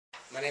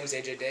My name is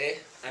AJ Day.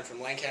 I'm from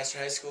Lancaster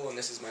High School, and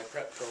this is my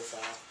prep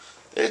profile.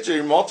 AJ,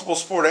 you're a multiple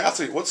sport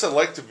athlete. What's it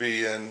like to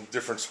be in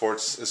different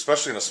sports,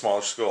 especially in a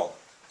smaller school?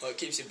 Well, it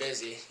keeps you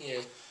busy.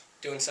 You're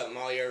doing something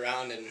all year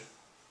round and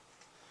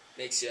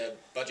makes you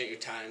budget your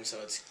time, so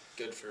it's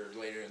good for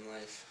later in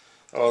life.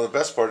 Oh, the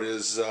best part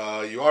is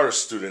you are a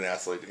student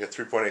athlete. You get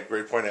 3.8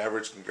 grade point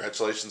average.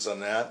 Congratulations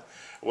on that.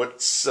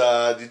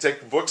 Do you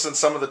take books on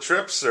some of the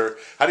trips, or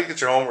how do you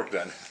get your homework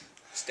done?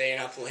 Staying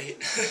up late.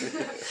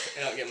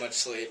 I don't get much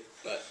sleep,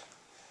 but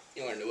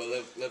you learn to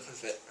live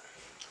with it.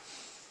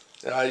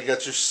 You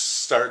got your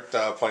start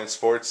playing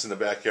sports in the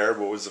backyard.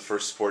 What was the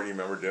first sport you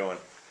remember doing?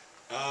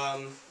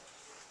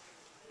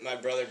 My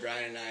brother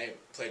Brian and I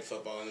played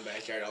football in the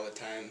backyard all the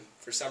time.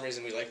 For some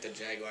reason, we liked the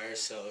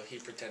Jaguars, so he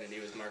pretended he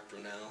was Mark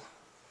Brunell,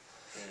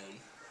 and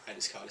I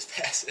just caught his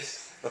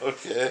passes.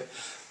 Okay.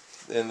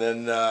 And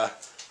then,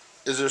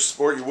 is there a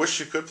sport you wish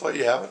you could play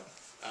you haven't?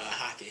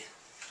 Hockey.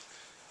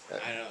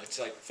 I don't know, it's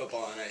like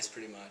football on ice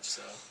pretty much,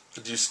 so.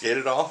 Did you skate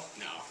at all?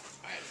 No,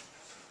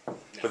 I've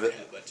never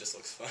had, but it just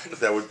looks fun. But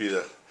that would be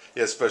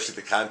especially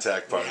the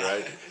contact part, Yeah.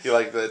 right? You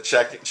like the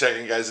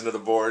checking guys into the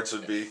boards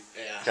would be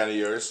kind of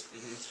yours.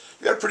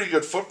 Mm-hmm. You got a pretty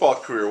good football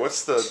career.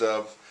 What's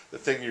the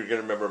thing you're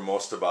going to remember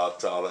most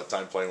about all that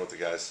time playing with the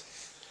guys?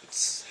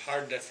 It's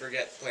hard to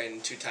forget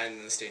playing 2 times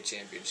in the state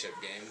championship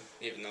game.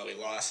 Even though we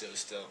lost, it was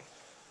still.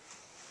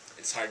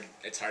 It's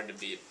hard to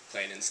beat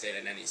playing in state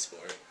in any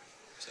sport.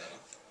 So.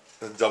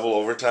 Double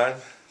overtime?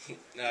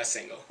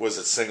 Single. Was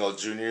it single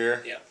junior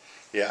year? Yeah.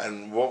 Yeah,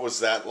 and what was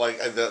that like?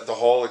 The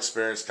whole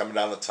experience coming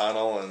down the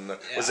tunnel, and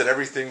was it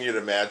everything you'd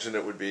imagined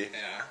it would be?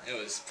 Yeah,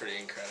 it was pretty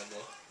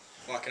incredible.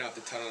 Walking out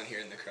the tunnel and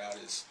hearing the crowd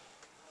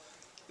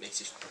makes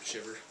you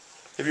shiver.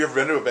 Have you ever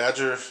been to a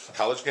Badger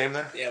college game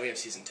there? Yeah, we have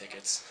season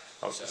tickets.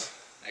 Okay. So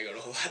I go to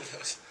a lot of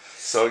those.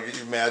 So you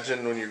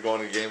imagine when you're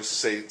going to games,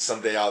 say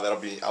someday I'll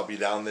be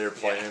down there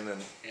playing,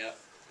 and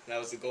that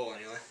was the goal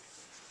anyway.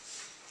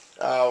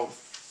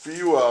 For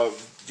you,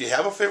 do you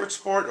have a favorite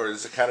sport, or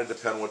does it kind of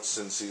depend what's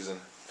in season?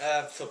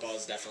 Football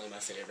is definitely my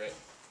favorite.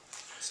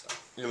 So.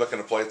 You're looking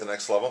to play at the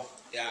next level?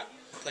 Yeah,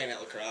 playing at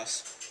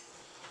lacrosse.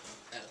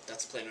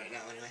 That's playing right now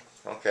anyway.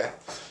 Okay.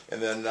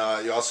 And then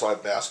you also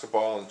have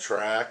basketball and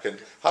track. And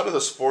how do the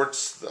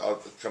sports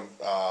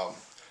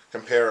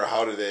compare, or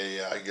how do they,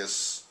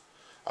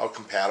 how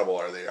compatible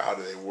are they, or how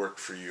do they work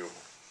for you?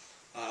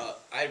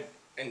 I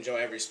enjoy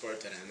every sport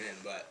that I'm in,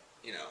 but,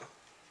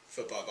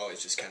 football, I've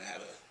always just kind of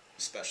had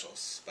a special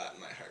spot in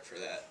my heart for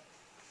that.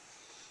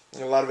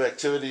 A lot of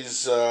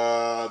activities,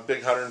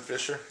 big hunter and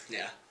fisher?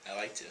 Yeah, I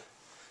like to.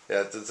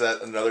 Yeah, is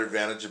that another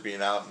advantage of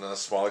being out in a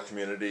smaller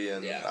community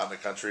and out in the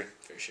country?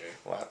 For sure.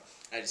 What?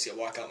 I just get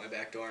walk out my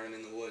back door and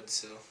I'm in the woods,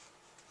 so.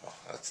 Oh,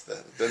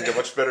 doesn't get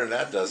much better than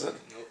that, does it?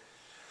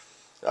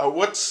 Nope.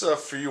 What's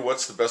for you?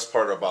 What's the best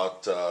part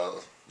about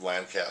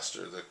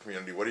Lancaster, the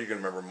community? What are you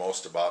going to remember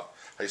most about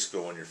high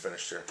school when you're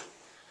finished here?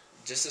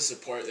 Just the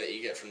support that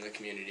you get from the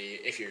community.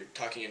 If you're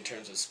talking in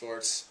terms of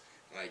sports,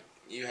 like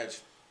you have.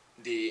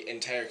 The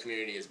entire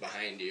community is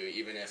behind you,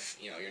 even if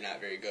you're not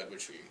very good,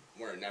 which we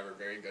were never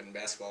very good in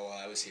basketball while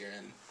I was here.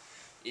 And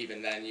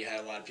even then, you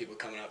had a lot of people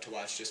coming out to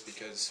watch just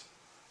because,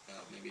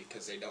 maybe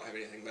because they don't have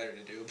anything better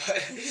to do.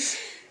 But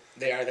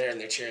they are there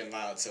and they're cheering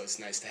loud, so it's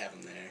nice to have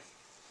them there.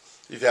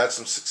 You've had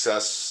some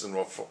success, and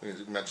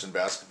you mentioned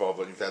basketball,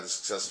 but you've had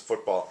success in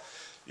football.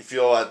 You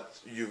feel that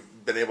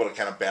you've been able to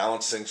kind of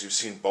balance things. You've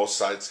seen both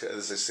sides,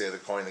 as they say, the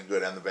coin, the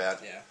good and the bad.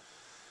 Yeah.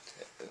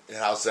 And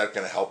how's that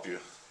going to help you?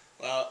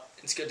 Well,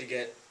 it's good to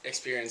get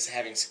experience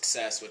having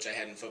success, which I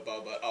had in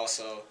football, but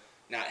also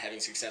not having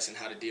success and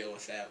how to deal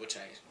with that, which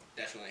I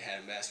definitely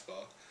had in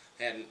basketball.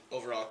 I had an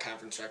overall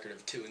conference record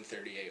of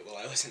 2-38 while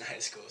I was in high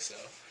school, so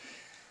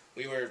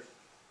we were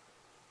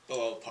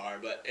below par,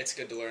 but it's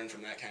good to learn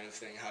from that kind of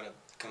thing, how to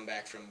come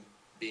back from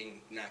being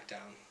knocked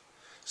down.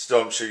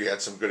 Still, I'm sure you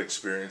had some good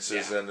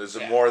experiences, and is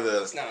it more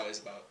it's not always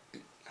about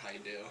how you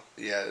do.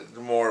 Yeah,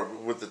 more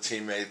with the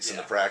teammates and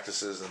the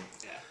practices and.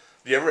 Yeah.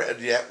 Do you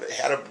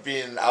had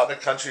being out in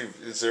the country?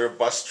 Is there a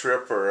bus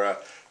trip or a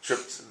trip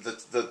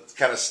that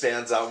kind of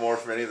stands out more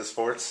from any of the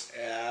sports?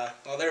 Yeah,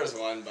 well, there was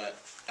one, but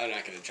I'm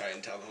not going to try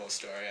and tell the whole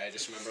story. I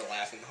just remember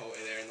laughing the whole way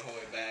there and the whole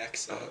way back.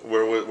 So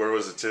where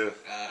was it to?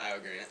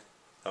 Iowa Grant.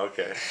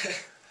 Okay.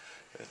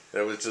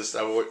 It was just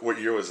what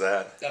year was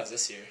that? That was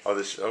this year.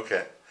 Oh,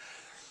 okay.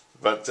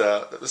 But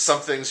some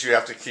things you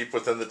have to keep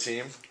within the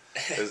team.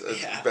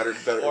 Better.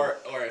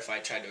 Or if I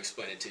tried to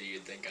explain it to you,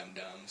 you'd think I'm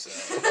dumb. So.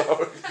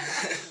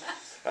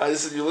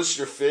 You listed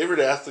your favorite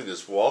athlete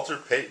is Walter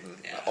Payton,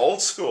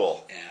 old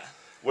school. Yeah.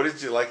 What did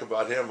you like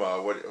about him?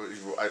 Did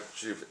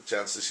you have a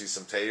chance to see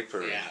some tape?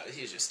 Or? Yeah,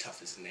 he was just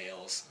tough as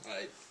nails.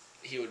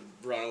 He would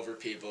run over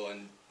people,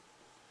 and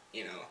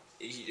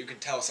you could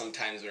tell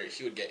sometimes where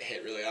he would get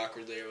hit really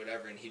awkwardly or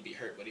whatever, and he'd be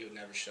hurt, but he would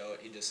never show it.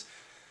 He'd just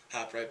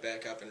hop right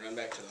back up and run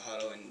back to the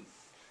huddle, and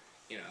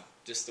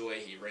just the way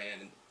he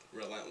ran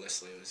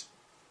relentlessly was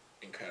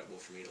incredible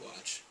for me to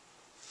watch.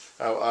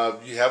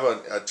 You have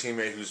a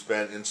teammate who's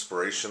been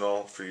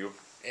inspirational for you?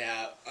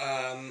 Yeah,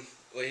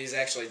 Well, he's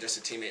actually just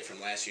a teammate from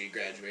last year. He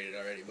graduated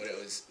already, but it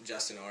was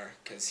Justin Orr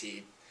because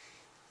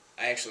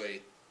I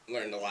actually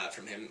learned a lot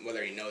from him,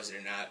 whether he knows it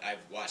or not. I've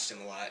watched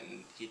him a lot,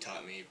 and he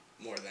taught me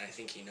more than I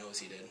think he knows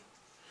he did.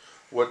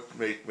 What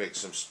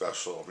makes him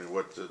special? I mean,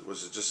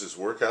 was it just his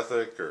work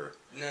ethic or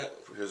No,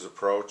 his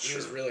approach? he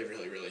was really,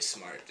 really, really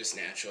smart, just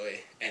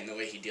naturally, and the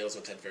way he deals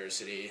with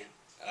adversity.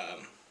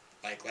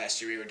 Like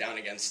last year, we were down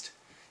against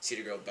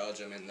Cedar Grove,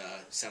 Belgium, in the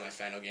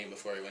semifinal game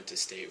before we went to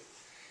state,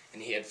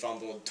 and he had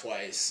fumbled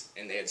twice,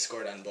 and they had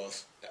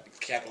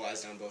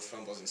capitalized on both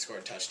fumbles and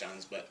scored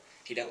touchdowns, but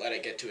he didn't let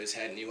it get to his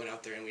head, and he went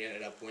out there, and we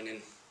ended up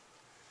winning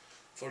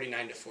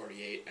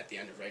 49-48 at the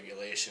end of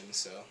regulation.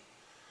 So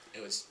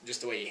it was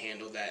just the way he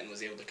handled that and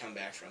was able to come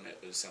back from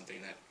it was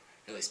something that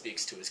really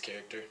speaks to his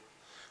character.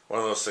 One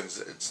of those things,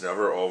 it's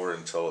never over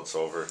until it's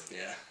over.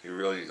 Yeah. You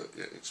really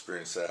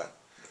experienced that.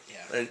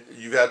 Yeah. And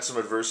you've had some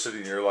adversity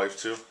in your life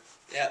too?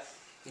 Yeah,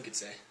 you could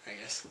say, I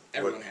guess.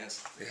 Everyone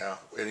has. Yeah.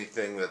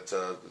 Anything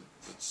that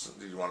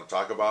you want to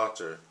talk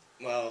about? Or?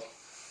 Well,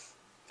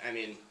 I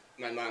mean,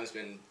 my mom's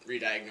been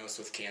re-diagnosed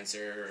with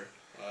cancer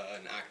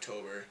in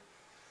October.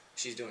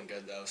 She's doing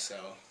good though, so,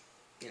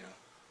 you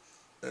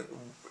know.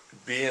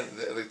 They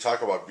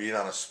talk about being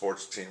on a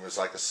sports team is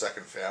like a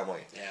second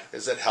family. Yeah.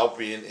 Does it help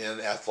being in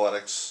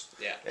athletics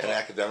and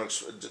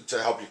academics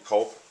to help you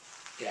cope?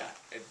 Yeah,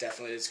 it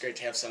definitely. It's great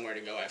to have somewhere to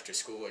go after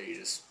school where you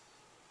just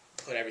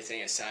put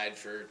everything aside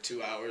for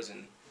 2 hours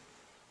and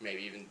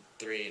maybe even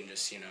 3 and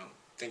just,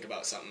 think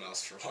about something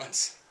else for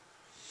once.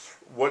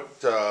 What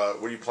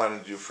are you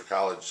planning to do for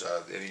college?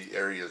 Any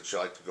area that you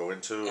like to go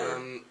into?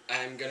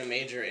 I'm going to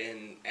major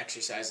in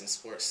exercise and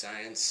sports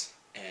science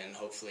and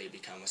hopefully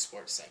become a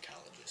sports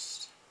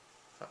psychologist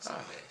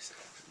someday. So.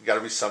 You got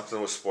to be something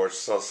with sports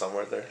still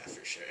somewhere there. Yeah,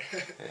 for sure.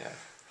 Yeah.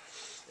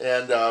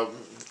 And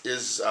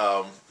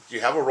do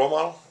you have a role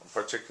model in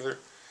particular?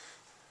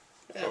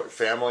 Yeah.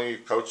 Family,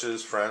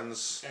 coaches,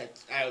 friends?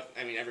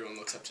 I mean, everyone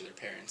looks up to their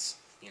parents,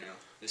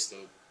 just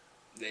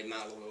they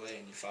model the way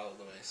and you follow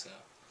the way, so.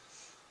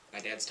 My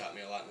dad's taught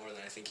me a lot more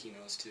than I think he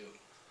knows, too.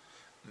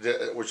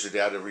 Was your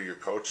dad ever your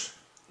coach?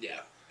 Yeah.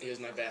 He was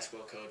my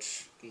basketball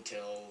coach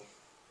until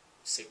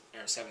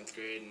 7th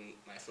grade and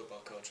my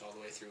football coach all the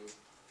way through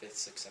 5th,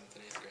 6th, 7th,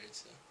 and 8th grade,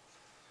 so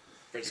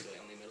basically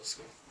only middle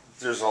school.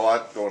 There's a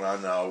lot going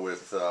on now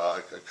with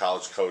a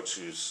college coach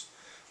who's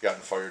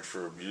gotten fired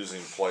for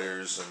abusing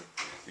players. And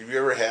have you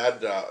ever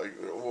had,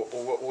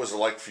 what was it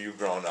like for you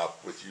growing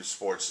up with youth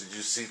sports? Did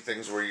you see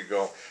things where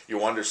you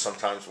wonder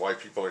sometimes why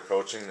people are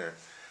coaching there?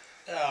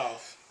 Oh,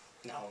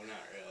 no,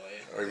 not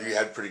really. Or have you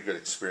had pretty good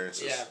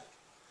experiences? Yeah,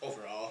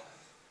 overall.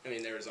 I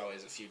mean, there was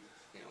always a few,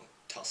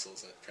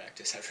 tussles at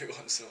practice every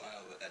once in a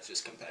while, but that's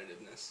just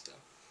competitiveness. So.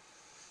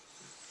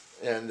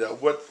 And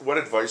what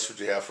advice would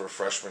you have for a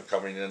freshman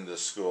coming into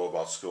school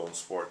about school and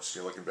sports?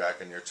 You're looking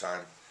back on your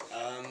time.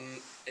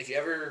 If you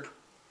ever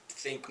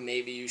think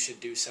maybe you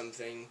should do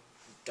something,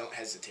 don't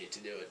hesitate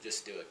to do it.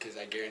 Just do it, because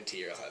I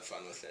guarantee you'll have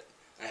fun with it.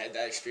 I had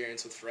that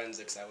experience with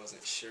forensics. I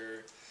wasn't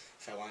sure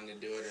if I wanted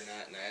to do it or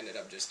not, and I ended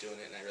up just doing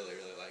it, and I really,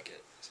 really like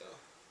it. So.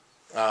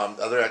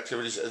 Other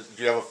activities?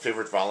 Do you have a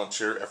favorite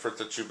volunteer effort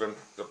that you've been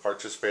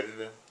participated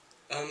in?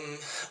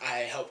 I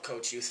help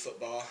coach youth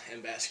football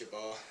and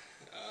basketball.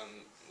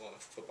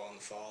 Football in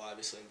the fall,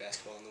 obviously, and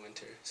basketball in the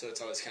winter. So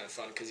it's always kind of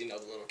fun because the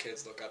little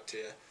kids look up to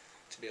you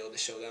to be able to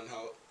show them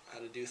how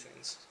to do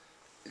things.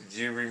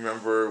 Do you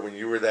remember when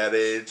you were that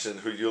age and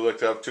who you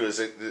looked up to? Is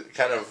it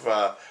kind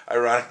of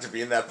ironic to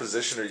be in that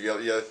position, or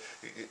you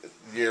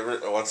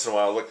ever once in a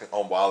while look,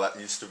 oh wow, that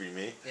used to be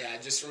me? Yeah,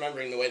 just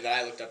remembering the way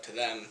that I looked up to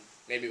them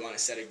made me want to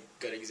set a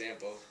good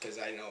example because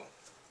I know,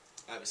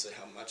 obviously,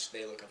 how much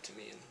they look up to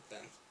me and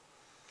them.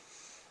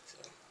 So.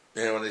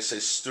 And when they say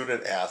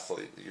student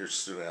athlete, you're a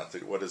student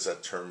athlete, what does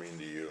that term mean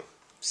to you?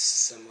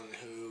 Someone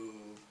who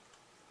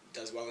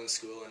does well in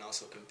school and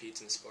also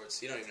competes in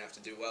sports. You don't even have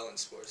to do well in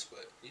sports,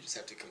 but you just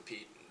have to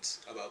compete. It's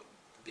about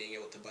being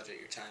able to budget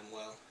your time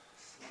well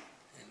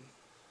and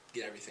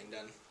get everything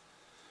done.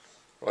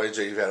 Well,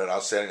 AJ, you've had an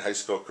outstanding high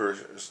school career.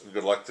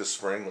 Good luck this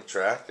spring with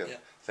track, and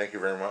Yep. Thank you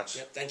very much.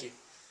 Yep, thank you.